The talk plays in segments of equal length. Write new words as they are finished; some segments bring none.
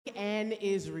and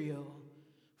Israel,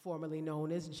 formerly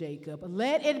known as Jacob.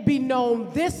 Let it be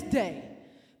known this day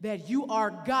that you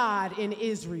are God in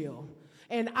Israel,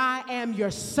 and I am your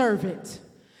servant,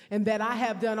 and that I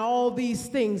have done all these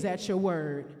things at your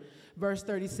word. Verse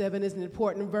 37 is an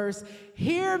important verse.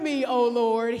 Hear me, O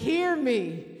Lord, hear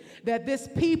me, that this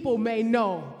people may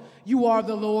know you are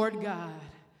the Lord God,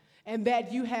 and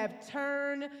that you have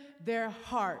turned their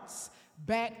hearts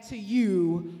back to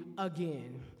you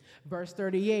again. Verse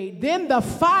 38, then the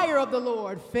fire of the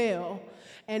Lord fell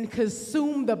and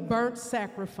consumed the burnt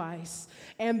sacrifice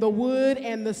and the wood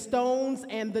and the stones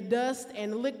and the dust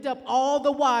and licked up all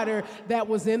the water that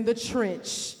was in the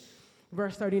trench.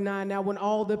 Verse 39, now when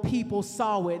all the people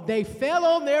saw it, they fell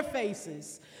on their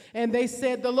faces and they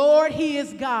said, the Lord, he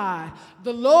is God.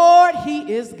 The Lord,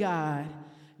 he is God.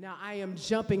 Now, I am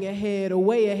jumping ahead,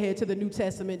 way ahead to the New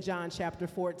Testament, John chapter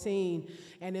 14.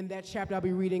 And in that chapter, I'll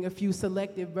be reading a few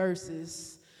selective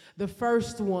verses. The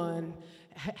first one,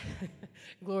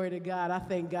 glory to God. I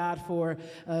thank God for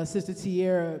Sister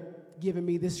Tierra giving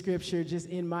me this scripture just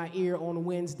in my ear on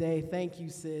Wednesday. Thank you,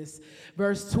 sis.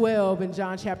 Verse 12 in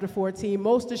John chapter 14,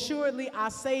 most assuredly I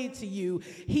say to you,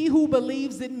 he who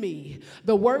believes in me,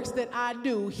 the works that I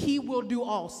do, he will do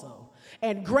also.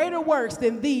 And greater works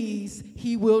than these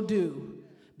he will do,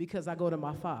 because I go to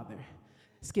my Father.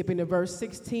 Skipping to verse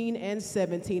 16 and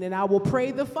 17. And I will pray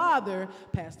the Father,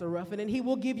 Pastor Ruffin, and he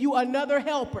will give you another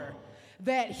helper,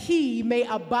 that he may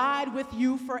abide with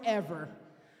you forever.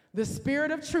 The Spirit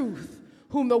of truth,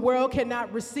 whom the world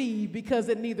cannot receive, because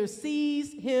it neither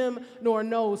sees him nor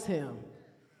knows him.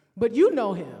 But you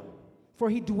know him, for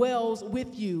he dwells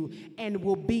with you and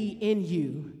will be in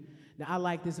you. Now, I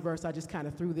like this verse. I just kind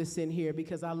of threw this in here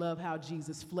because I love how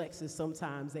Jesus flexes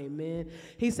sometimes, amen.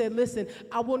 He said, listen,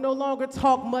 I will no longer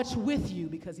talk much with you,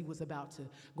 because he was about to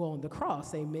go on the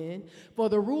cross, amen. For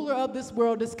the ruler of this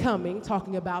world is coming,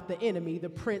 talking about the enemy, the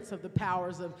prince of the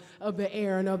powers of the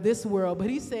air and of this world. But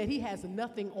he said he has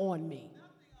nothing on me.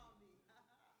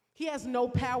 He has no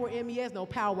power in me. He has no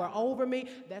power over me.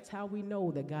 That's how we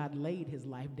know that God laid his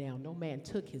life down. No man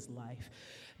took his life.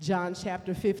 John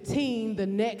chapter 15, the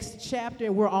next chapter,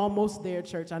 and we're almost there,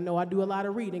 church. I know I do a lot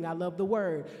of reading. I love the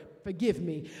word. Forgive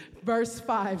me. Verse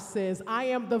 5 says, I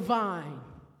am the vine,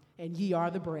 and ye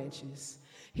are the branches.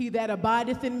 He that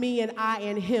abideth in me, and I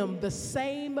in him, the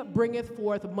same bringeth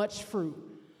forth much fruit.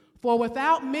 For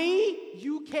without me,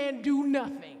 you can do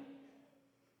nothing.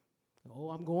 Oh,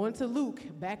 I'm going to Luke,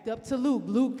 backed up to Luke.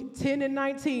 Luke 10 and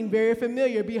 19, very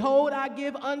familiar. Behold, I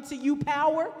give unto you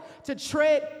power to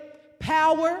tread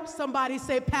power. Somebody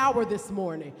say power this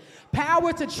morning.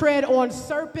 Power to tread on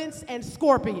serpents and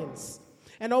scorpions,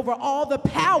 and over all the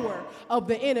power of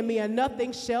the enemy, and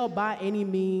nothing shall by any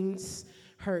means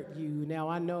hurt you. Now,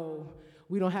 I know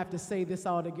we don't have to say this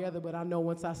all together, but I know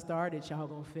once I start it, y'all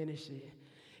gonna finish it.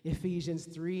 Ephesians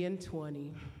 3 and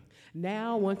 20.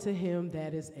 Now unto him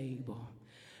that is able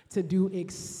to do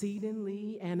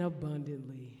exceedingly and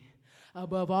abundantly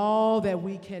above all that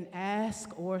we can ask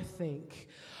or think,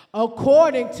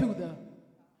 according to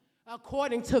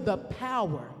the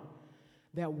power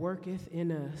that worketh in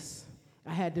us.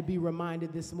 I had to be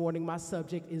reminded this morning, my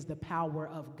subject is the power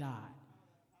of God.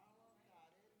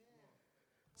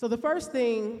 So the first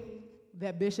thing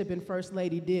that Bishop and First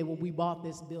Lady did when we bought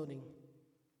this building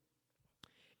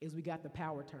is we got the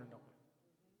power turned on.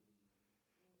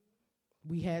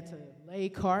 We had to lay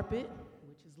carpet,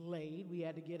 which is laid. We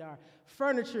had to get our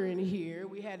furniture in here.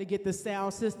 We had to get the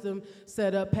sound system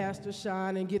set up, Pastor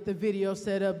Sean, and get the video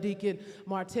set up, Deacon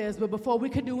Martez. But before we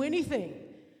could do anything,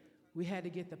 we had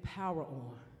to get the power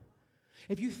on.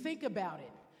 If you think about it,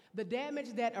 the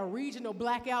damage that a regional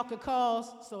blackout could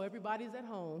cause, so everybody's at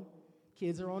home,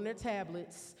 kids are on their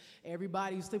tablets,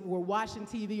 we're watching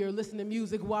TV or listening to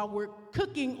music while we're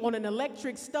cooking on an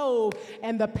electric stove,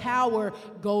 and the power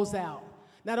goes out.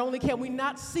 Not only can we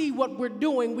not see what we're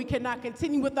doing, we cannot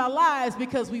continue with our lives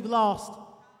because we've lost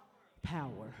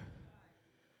power.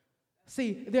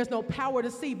 See, there's no power to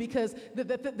see, because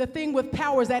the thing with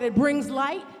power is that it brings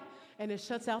light and it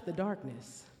shuts out the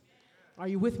darkness. Are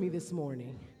you with me this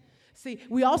morning? See,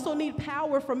 we also need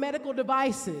power for medical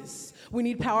devices. We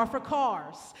need power for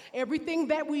cars. Everything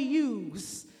that we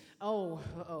use.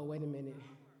 Wait a minute.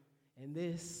 And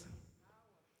this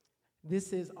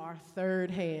is our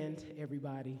third hand,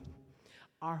 everybody.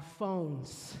 Our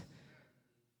phones.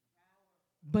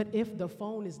 But if the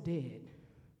phone is dead,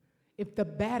 if the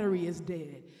battery is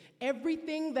dead,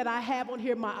 everything that I have on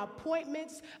here, my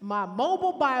appointments, my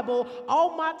mobile Bible,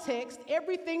 all my texts,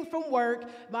 everything from work,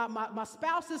 my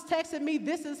spouse is texting me,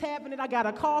 this is happening, I got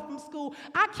a call from school.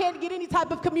 I can't get any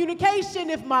type of communication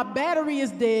if my battery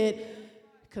is dead.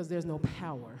 Because there's no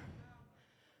power.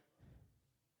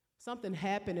 Something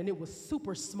happened and it was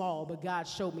super small, but God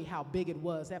showed me how big it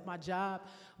was. At my job,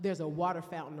 there's a water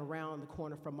fountain around the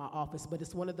corner from my office, but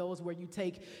it's one of those where you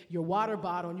take your water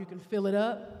bottle and you can fill it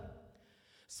up.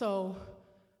 So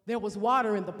there was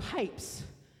water in the pipes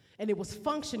and it was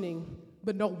functioning,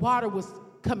 but no water was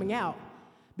coming out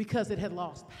because it had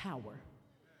lost power.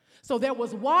 So there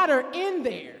was water in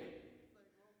there.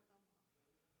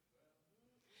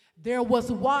 There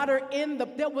was water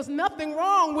there was nothing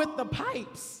wrong with the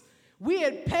pipes. We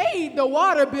had paid the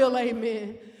water bill,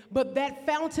 amen, but that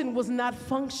fountain was not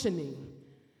functioning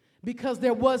because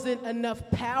there wasn't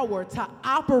enough power to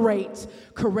operate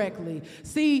correctly.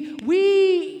 See,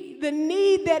 the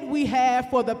need that we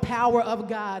have for the power of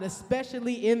God,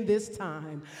 especially in this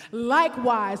time,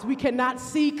 likewise, we cannot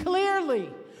see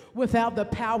clearly without the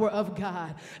power of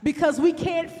God because we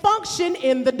can't function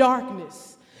in the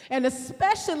darkness. And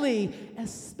especially,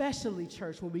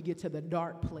 church, when we get to the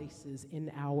dark places in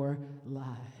our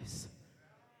lives.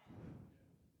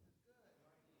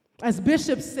 As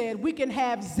Bishop said, we can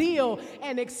have zeal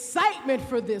and excitement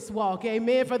for this walk,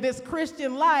 amen, for this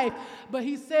Christian life. But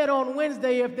he said on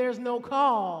Wednesday, if there's no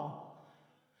call,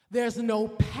 there's no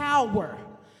power.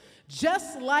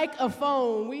 Just like a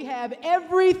phone, we have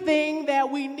everything that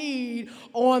we need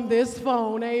on this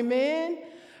phone, amen?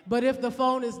 But if the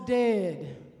phone is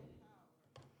dead,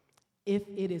 if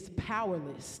it is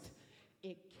powerless,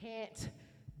 it can't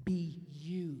be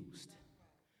used.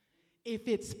 If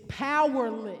it's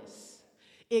powerless,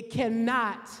 it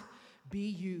cannot be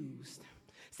used.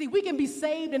 See, we can be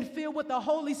saved and filled with the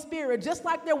Holy Spirit, just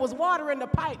like there was water in the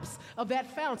pipes of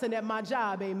that fountain at my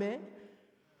job, amen?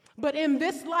 But in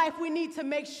this life, we need to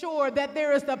make sure that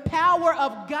there is the power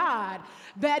of God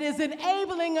that is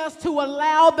enabling us to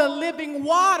allow the living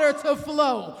water to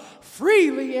flow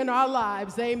freely in our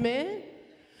lives. Amen.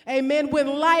 Amen. When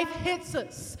life hits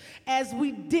us, as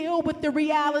we deal with the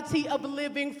reality of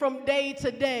living from day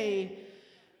to day,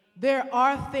 there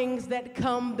are things that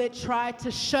come that try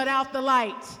to shut out the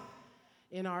light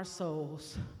in our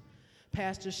souls.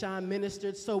 Pastor Sean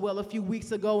ministered so well a few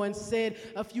weeks ago and said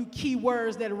a few key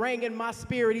words that rang in my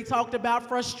spirit. He talked about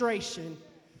frustration,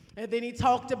 and then he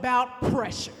talked about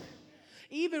pressure.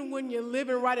 Even when you're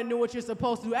living right and doing what you're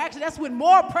supposed to do, actually, that's when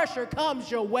more pressure comes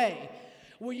your way,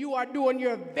 when you are doing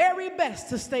your very best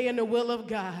to stay in the will of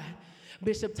God.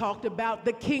 Bishop talked about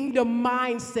the kingdom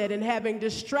mindset and having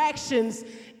distractions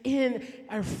in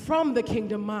or from the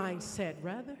kingdom mindset,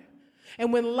 rather.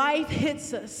 And when life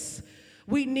hits us,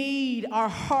 we need our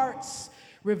hearts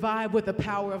revived with the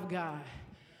power of God.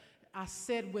 I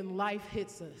said when life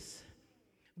hits us.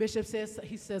 Bishop says,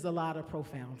 he says a lot of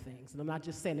profound things. And I'm not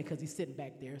just saying it because he's sitting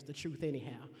back there. It's the truth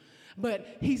anyhow.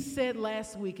 But he said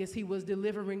last week as he was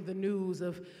delivering the news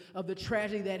of the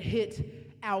tragedy that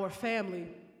hit our family,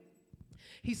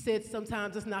 he said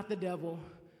sometimes it's not the devil,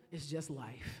 it's just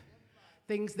life.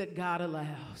 Things that God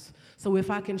allows. So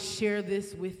if I can share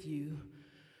this with you,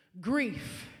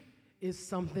 grief is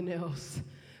something else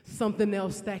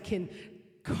that can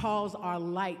cause our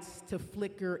lights to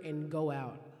flicker and go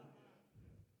out.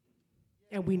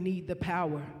 And we need the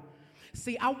power.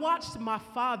 See, I watched my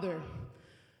father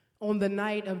on the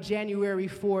night of January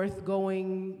 3rd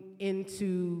going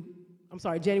into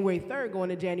January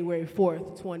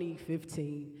 4th,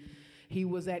 2015. He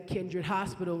was at Kindred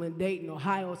Hospital in Dayton,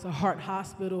 Ohio. It's a heart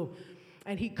hospital.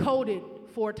 And he coded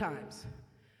 4 times.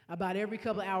 About every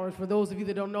couple of hours, for those of you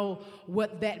that don't know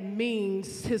what that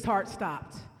means, his heart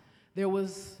stopped. There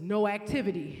was no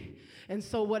activity. And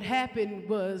so what happened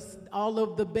was all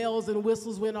of the bells and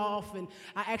whistles went off, and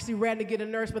I actually ran to get a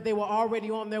nurse, but they were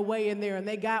already on their way in there, and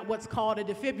they got what's called a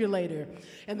defibrillator.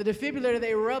 And the defibrillator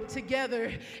they rubbed together,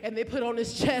 and they put on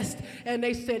his chest, and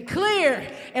they said, "Clear,"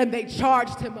 and they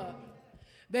charged him up.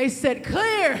 They said,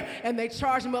 "Clear," and they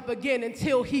charged him up again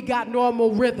until he got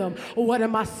normal rhythm. What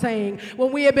am I saying?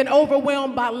 When we have been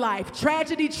overwhelmed by life,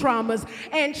 tragedy, traumas,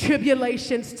 and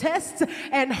tribulations, tests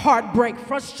and heartbreak,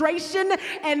 frustration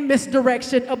and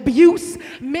misdirection, abuse,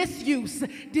 misuse,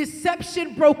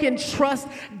 deception, broken trust,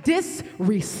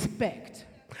 disrespect,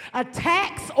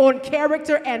 attacks on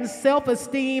character and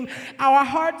self-esteem, our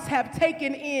hearts have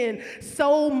taken in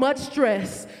so much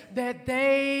stress that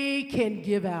they can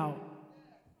give out.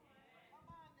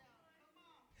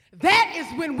 That is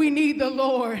when we need the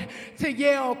Lord to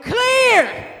yell,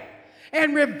 "Clear!"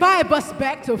 and revive us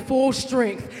back to full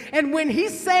strength. And when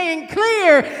he's saying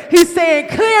clear, he's saying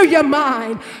clear your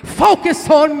mind, focus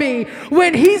on me.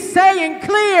 When he's saying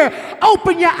clear,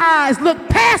 open your eyes, look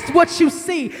past what you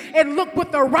see, and look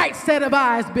with the right set of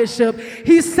eyes, Bishop.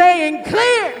 He's saying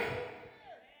clear.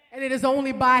 And it is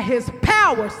only by his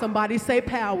power, somebody say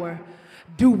power,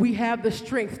 do we have the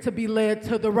strength to be led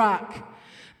to the rock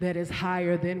that is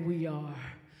higher than we are.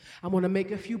 I'm going to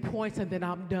make a few points and then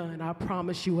I'm done. I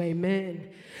promise you, amen.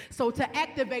 So to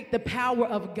activate the power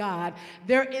of God,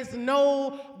 there is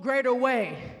no greater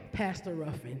way, Pastor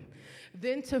Ruffin,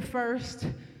 than to first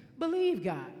believe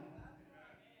God.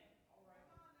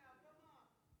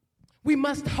 We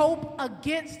must hope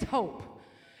against hope.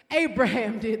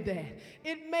 Abraham did that.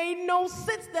 It made no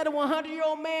sense that a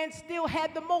 100-year-old man still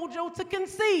had the mojo to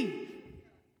conceive.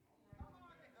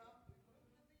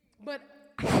 But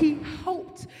he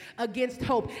hoped against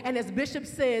hope. And as Bishop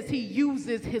says, he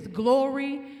uses his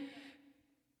glory.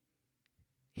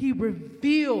 He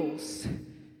reveals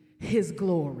his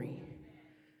glory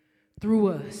through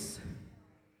us.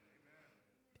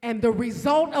 And the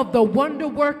result of the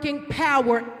wonder-working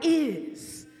power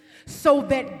is so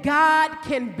that God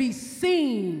can be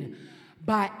seen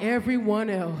by everyone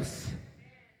else.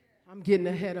 I'm getting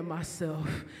ahead of myself.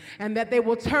 And that they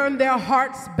will turn their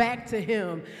hearts back to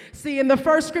him. See, in the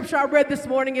first scripture I read this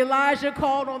morning, Elijah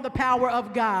called on the power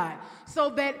of God so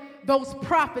that those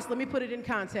prophets, let me put it in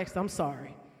context, I'm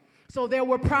sorry. So there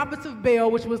were prophets of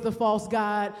Baal, which was the false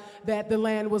god that the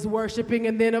land was worshiping.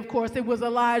 And then, of course, it was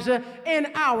Elijah and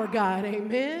our God.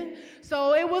 Amen.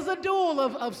 So it was a duel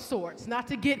of sorts, not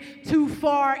to get too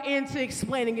far into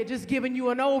explaining it, just giving you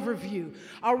an overview.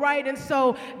 All right. And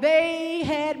so they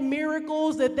had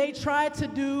miracles that they tried to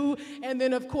do. And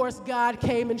then, of course, God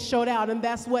came and showed out. And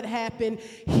that's what happened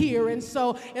here. And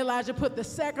so Elijah put the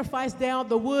sacrifice down,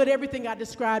 the wood, everything I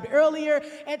described earlier,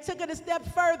 and took it a step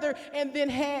further and then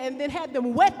had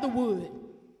them wet the wood.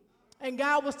 And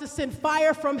God was to send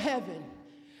fire from heaven.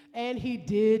 And he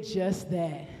did just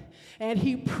that. And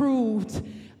he proved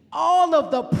all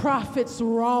of the prophets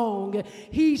wrong.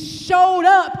 He showed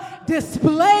up,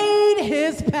 displayed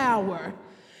his power.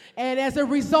 And as a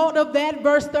result of that,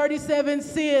 verse 37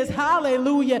 says,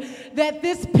 hallelujah, that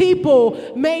this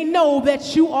people may know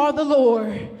that you are the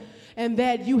Lord and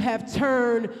that you have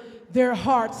turned their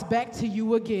hearts back to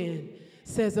you again,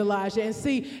 says Elijah. And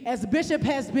see, as Bishop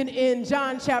has been in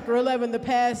John chapter 11 the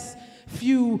past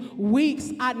few weeks,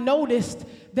 I noticed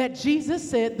that Jesus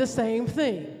said the same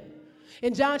thing.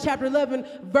 In John chapter 11,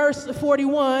 verse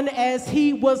 41, as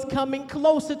he was coming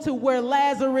closer to where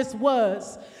Lazarus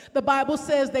was, the Bible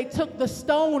says they took the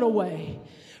stone away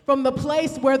from the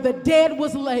place where the dead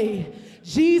was laid.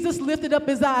 Jesus lifted up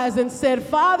his eyes and said,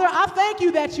 Father, I thank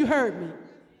you that you heard me.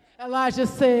 Elijah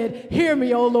said, hear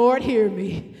me, O Lord, hear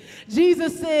me.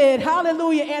 Jesus said,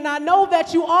 hallelujah, and I know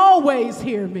that you always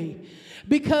hear me.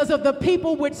 Because of the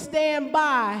people which stand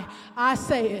by, I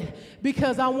say it,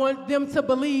 because I want them to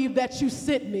believe that you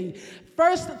sent me.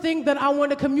 First thing that I want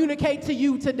to communicate to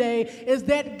you today is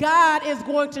that God is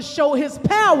going to show his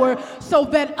power so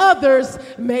that others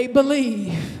may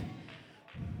believe.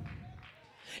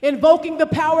 Invoking the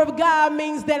power of God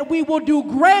means that we will do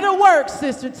greater works,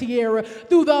 Sister Tierra,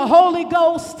 through the Holy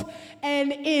Ghost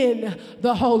and in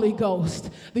the Holy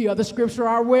Ghost. The other scripture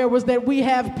I read was that we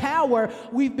have power.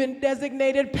 We've been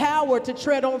designated power to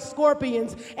tread on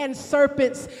scorpions and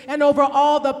serpents and over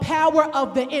all the power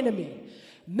of the enemy.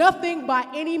 Nothing by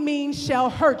any means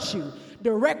shall hurt you.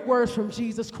 Direct words from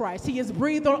Jesus Christ. He has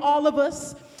breathed on all of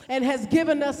us and has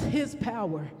given us his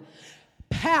power.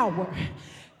 Power.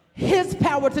 His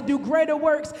power to do greater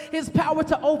works, his power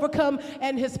to overcome,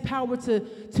 and his power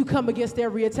to come against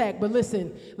every attack. But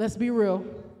listen, let's be real.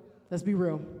 Let's be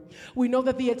real. We know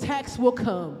that the attacks will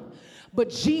come. But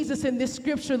Jesus in this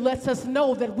scripture lets us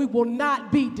know that we will not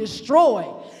be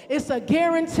destroyed. It's a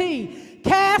guarantee.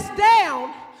 Cast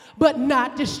down, but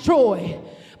not destroyed.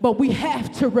 But we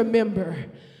have to remember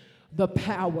the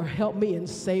power. Help me and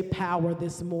say power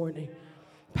this morning.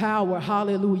 Power,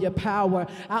 hallelujah, power.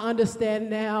 I understand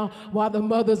now why the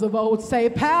mothers of old say,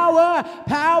 power,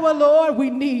 power, Lord. We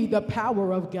need the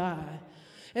power of God.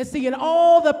 And see, and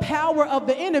all the power of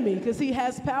the enemy, because he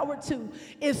has power too,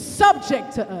 is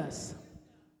subject to us.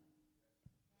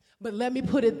 But let me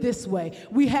put it this way.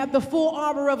 We have the full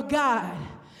armor of God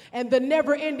and the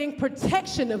never-ending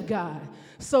protection of God.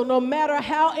 So no matter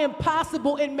how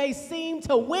impossible it may seem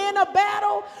to win a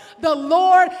battle, the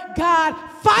Lord God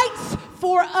fights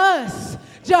for us.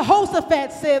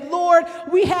 Jehoshaphat said, Lord,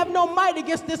 we have no might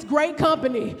against this great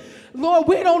company. Lord,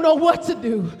 we don't know what to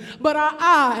do, but our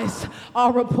eyes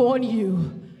are upon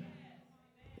you.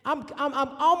 I'm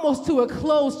almost to a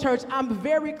close, church. I'm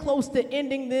very close to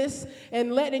ending this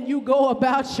and letting you go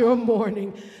about your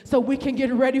morning so we can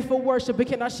get ready for worship. But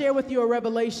can I share with you a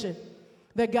revelation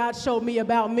that God showed me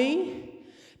about me?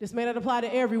 This may not apply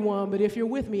to everyone, but if you're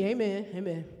with me, amen,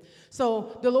 amen.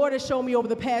 So the Lord has shown me over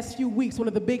the past few weeks one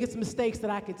of the biggest mistakes that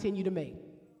I continue to make.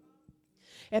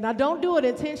 And I don't do it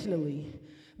intentionally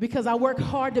because I work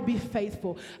hard to be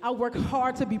faithful. I work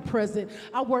hard to be present.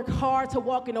 I work hard to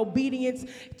walk in obedience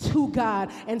to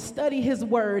God and study his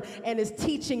word and his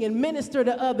teaching and minister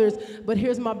to others. But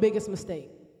here's my biggest mistake.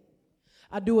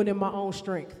 I do it in my own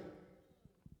strength.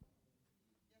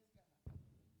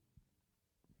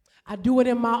 I do it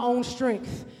in my own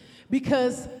strength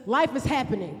because life is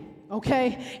happening.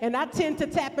 Okay? And I tend to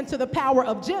tap into the power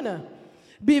of Jenna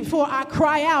before I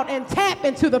cry out and tap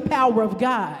into the power of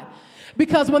God.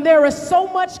 Because when there is so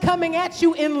much coming at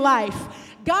you in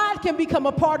life, God can become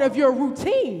a part of your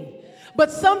routine.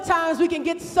 But sometimes we can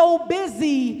get so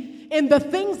busy in the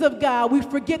things of God, we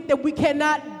forget that we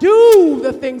cannot do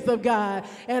the things of God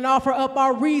and offer up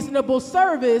our reasonable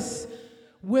service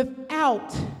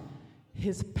without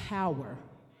his power.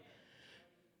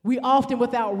 We often,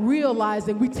 without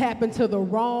realizing, we tap into the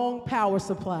wrong power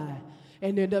supply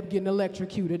and end up getting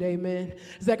electrocuted, amen.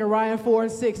 Zechariah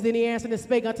 4:6, then he answered and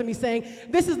spake unto me, saying,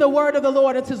 this is the word of the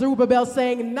Lord unto Zerubbabel,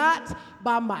 saying, not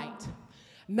by might,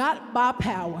 not by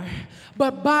power,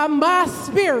 but by my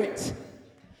spirit,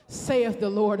 saith the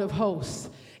Lord of hosts.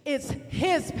 It's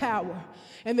his power.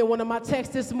 And then one of my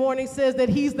texts this morning says that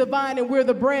he's the vine and we're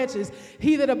the branches.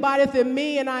 He that abideth in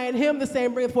me and I in him, the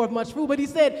same bringeth forth much fruit. But he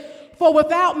said, for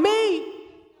without me,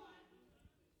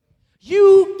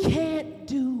 you can't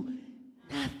do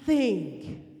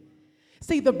nothing.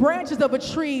 See, the branches of a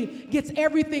tree gets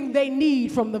everything they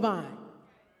need from the vine.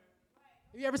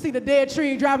 You ever seen a dead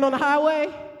tree driving on the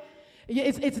highway?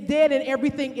 It's dead and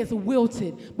everything is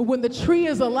wilted. But when the tree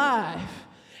is alive,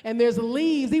 and there's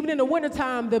leaves, even in the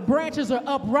wintertime, the branches are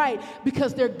upright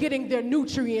because they're getting their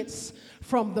nutrients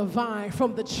from the vine,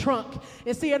 from the trunk.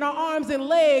 And see, in our arms and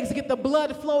legs get the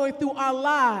blood flowing through our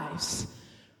lives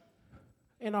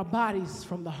and our bodies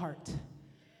from the heart.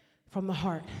 From the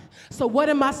heart. So what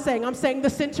am I saying? I'm saying the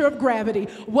center of gravity.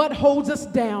 What holds us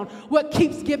down? What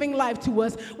keeps giving life to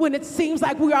us when it seems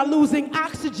like we are losing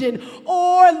oxygen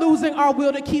or losing our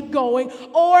will to keep going,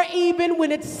 or even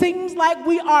when it seems like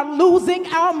we are losing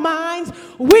our minds,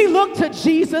 we look to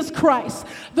Jesus Christ,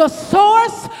 the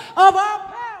source of our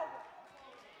power.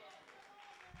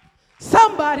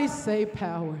 Somebody say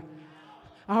power.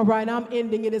 All right, I'm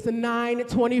ending it. It's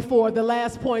 9:24, the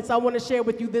last points I want to share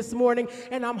with you this morning,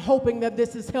 and I'm hoping that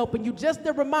this is helping you. Just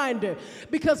a reminder,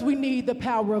 because we need the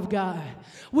power of God.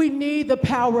 We need the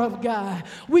power of God.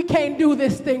 We can't do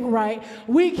this thing right.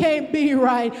 We can't be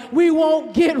right. We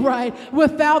won't get right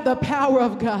without the power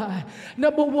of God.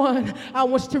 Number one, I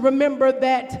want you to remember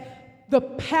that the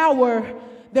power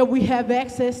that we have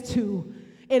access to,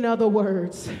 in other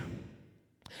words,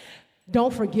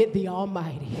 don't forget the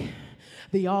Almighty,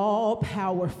 the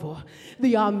all-powerful,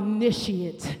 the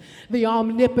omniscient, the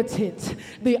omnipotent,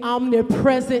 the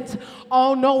omnipresent,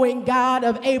 all-knowing God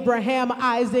of Abraham,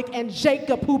 Isaac, and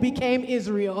Jacob, who became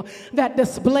Israel, that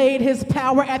displayed his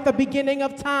power at the beginning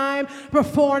of time,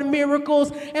 performed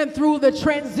miracles, and through the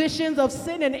transitions of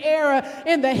sin and error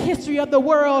in the history of the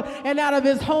world, and out of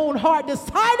his own heart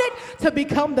decided to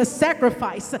become the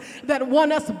sacrifice that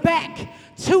won us back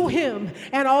to him,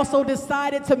 and also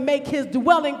decided to make his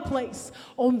dwelling place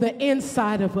on the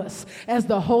inside of us as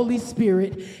the Holy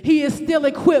Spirit. He is still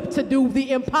equipped to do the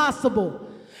impossible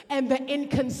and the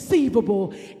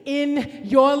inconceivable in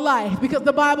your life, because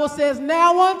the Bible says,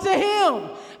 now unto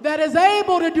him that is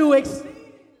able to do exceeding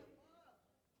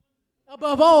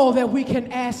above all that we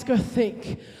can ask or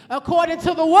think, according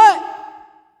to the what?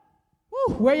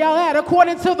 Woo, where y'all at?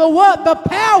 According to the what? The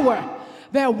power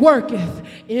that worketh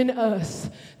in us.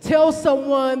 Tell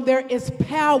someone there is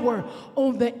power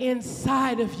on the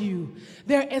inside of you.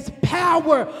 There is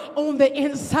power on the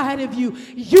inside of you.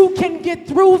 You can get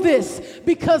through this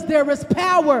because there is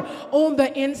power on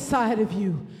the inside of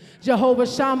you. Jehovah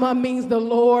Shammah means the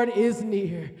Lord is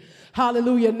near.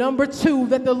 Hallelujah. Number two,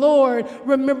 that the Lord,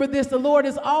 remember this, the Lord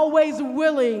is always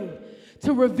willing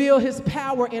to reveal his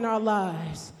power in our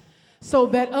lives so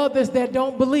that others that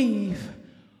don't believe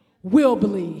will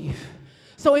believe.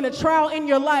 So in a trial in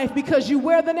your life, because you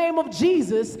wear the name of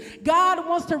Jesus, God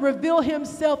wants to reveal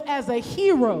himself as a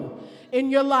hero in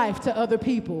your life to other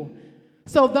people.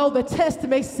 So though the test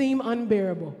may seem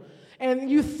unbearable, and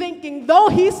you thinking, though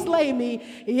he slay me,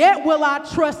 yet will I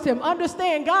trust him.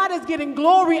 Understand, God is getting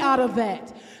glory out of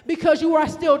that because you are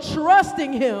still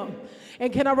trusting him.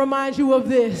 And can I remind you of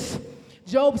this?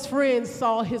 Job's friends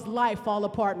saw his life fall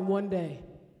apart in one day,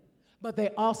 but they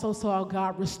also saw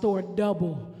God restore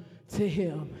double to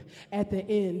him at the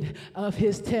end of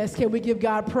his test. Can we give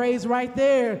God praise right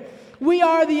there? We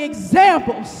are the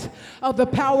examples of the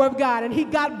power of God, and he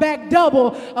got back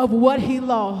double of what he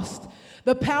lost.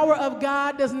 The power of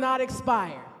God does not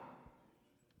expire.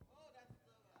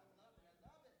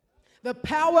 The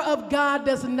power of God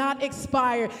does not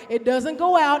expire. It doesn't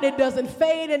go out, it doesn't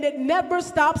fade, and it never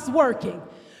stops working.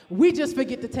 We just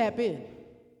forget to tap in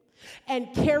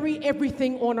and carry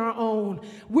everything on our own.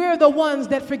 We're the ones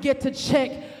that forget to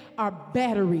check our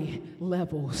battery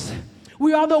levels.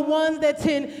 We are the ones that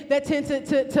tend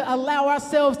to allow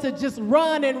ourselves to just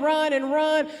run and run and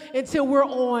run until we're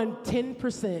on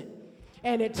 10%.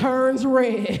 And it turns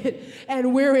red,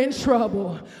 and we're in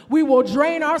trouble. We will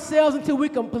drain ourselves until we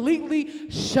completely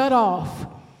shut off.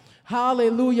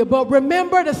 Hallelujah. But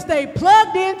remember to stay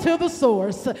plugged into the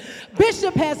source.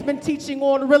 Bishop has been teaching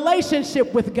on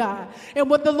relationship with God and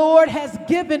what the Lord has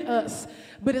given us,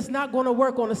 but it's not going to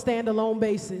work on a standalone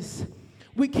basis.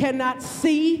 We cannot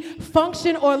see,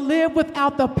 function, or live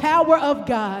without the power of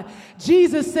God.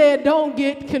 Jesus said, don't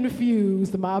get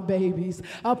confused, my babies.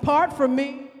 Apart from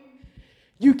me,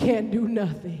 you can't do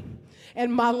nothing.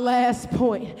 And my last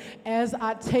point, as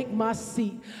I take my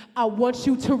seat, I want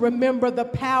you to remember the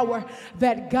power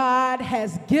that God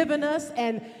has given us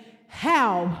and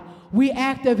how we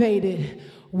activate it.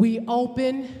 We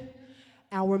open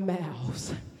our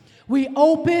mouths. We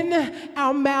open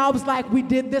our mouths like we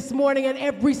did this morning and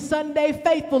every Sunday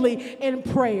faithfully in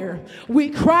prayer. We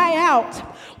cry out.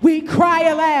 We cry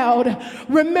aloud.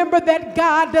 Remember that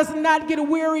God does not get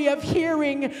weary of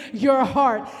hearing your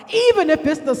heart, even if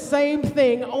it's the same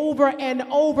thing over and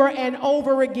over and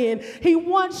over again. He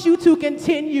wants you to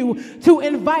continue to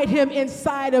invite him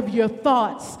inside of your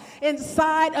thoughts,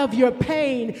 inside of your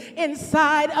pain,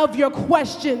 inside of your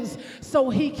questions, so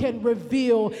he can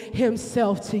reveal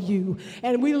himself to you.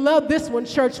 And we love this one,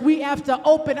 church. We have to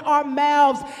open our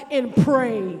mouths in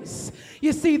praise.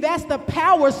 You see, that's the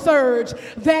power surge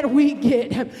that we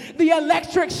get, the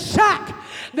electric shock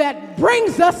that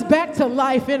brings us back to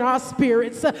life in our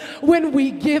spirits when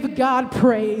we give God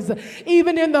praise,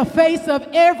 even in the face of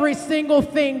every single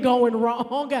thing going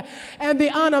wrong and the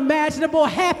unimaginable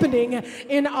happening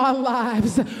in our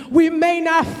lives. We may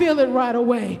not feel it right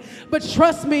away, but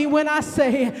trust me when I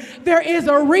say there is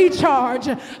a recharge,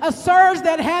 a surge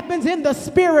that happens in the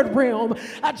spirit realm,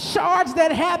 a charge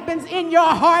that happens in your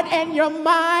heart and your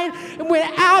mind. When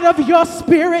out of your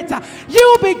spirit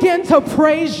you begin to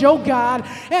praise your God,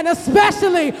 and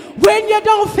especially when you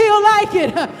don't feel like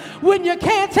it, when you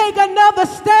can't take another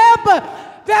step,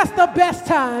 that's the best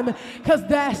time, because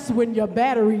that's when your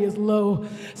battery is low.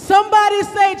 Somebody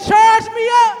say, charge me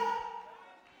up.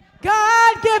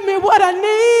 God, give me what I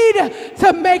need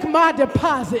to make my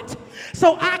deposit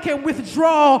so I can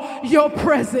withdraw your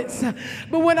presence.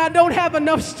 But when I don't have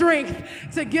enough strength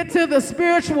to get to the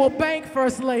spiritual bank,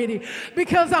 First Lady,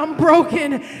 because I'm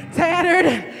broken,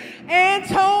 tattered, and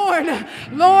torn,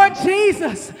 Lord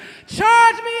Jesus,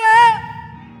 charge me up.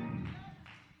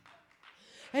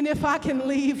 And if I can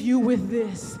leave you with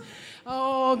this,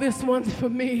 oh, this one's for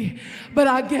me, but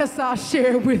I guess I'll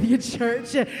share it with you,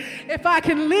 church. If I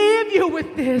can leave you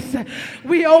with this,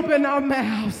 we open our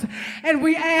mouths and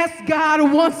we ask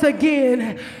God once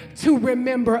again to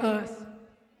remember us.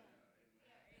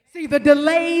 See, the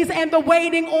delays and the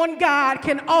waiting on God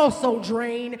can also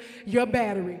drain your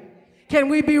battery. Can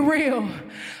we be real?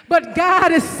 But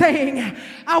God is saying,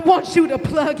 I want you to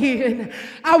plug in.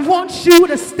 I want you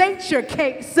to state your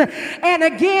case. And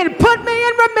again, put me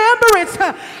in remembrance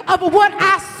of what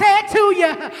I said to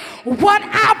you, what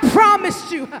I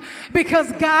promised you,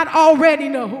 because God already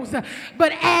knows.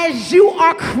 But as you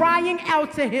are crying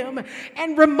out to him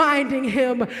and reminding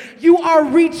him, you are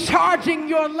recharging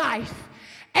your life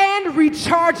and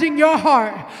recharging your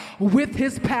heart with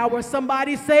his power.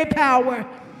 Somebody say power.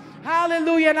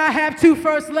 Hallelujah. And I have to,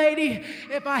 First Lady,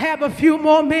 if I have a few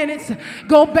more minutes,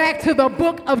 go back to the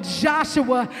book of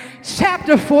Joshua,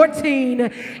 chapter 14.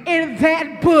 In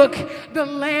that book, the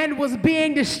land was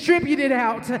being distributed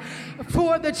out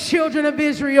for the children of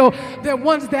Israel, the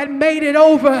ones that made it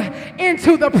over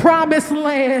into the promised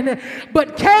land.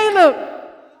 But Caleb,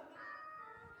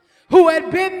 who had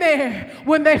been there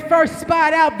when they first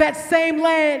spied out that same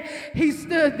land, he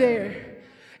stood there.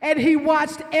 And he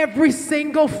watched every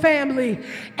single family,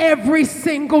 every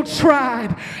single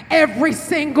tribe, every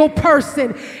single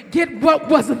person get what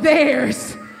was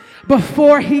theirs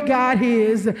before he got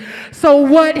his. So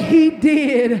what he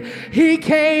did, he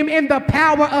came in the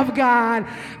power of God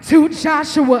to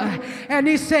Joshua. And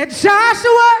he said,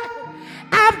 Joshua,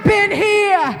 I've been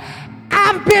here.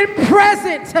 I've been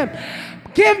present.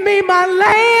 Give me my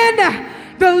land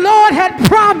the Lord had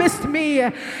promised me.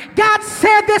 God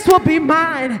said this will be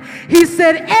mine. He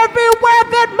said everywhere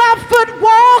that my foot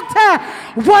walked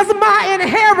was my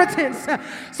inheritance.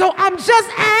 So I'm just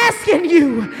asking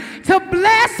you to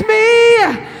bless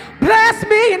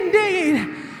me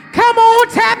indeed. Come on,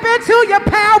 tap into your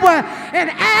power and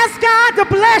ask God to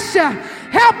bless you.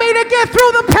 Help me to get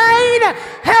through the pain.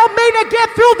 Help me to get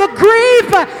through the grief.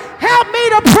 Help me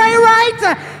to pray right.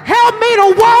 Help me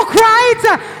to walk right.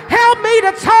 Help me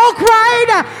to talk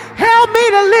right. Help me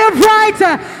to live right.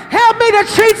 Help me to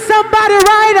treat somebody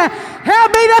right.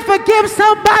 Help me to forgive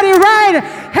somebody right.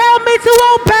 Help me to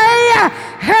obey.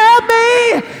 Help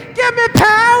me. Give me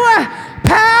power.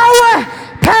 Power.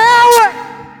 Power.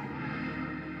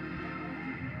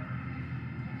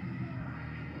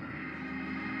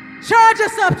 Charge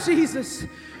us up, Jesus.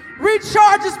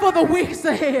 Recharge us for the weeks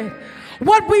ahead.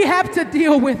 What we have to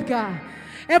deal with, God.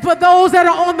 And for those that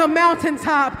are on the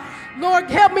mountaintop, Lord,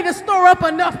 help me to store up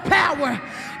enough power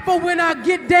for when I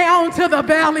get down to the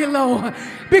valley low.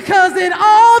 Because in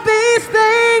all these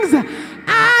things,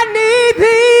 I need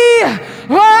thee.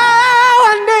 Oh,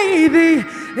 I need thee.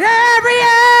 Every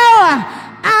hour,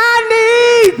 I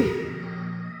need thee.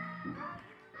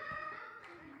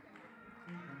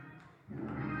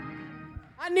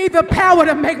 I need the power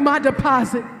to make my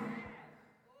deposit.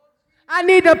 I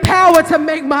need the power to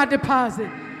make my deposit.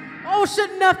 Oh,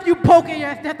 should enough you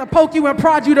have to poke you and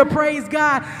prod you to praise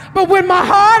God. But when my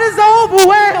heart is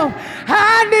overwhelmed,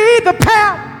 I need the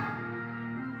power.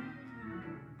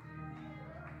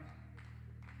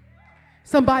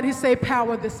 Somebody say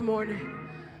power this morning.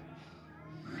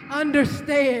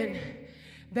 Understand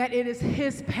that it is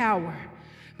his power,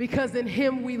 because in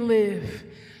him we live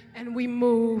and we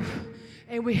move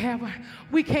and we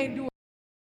can't do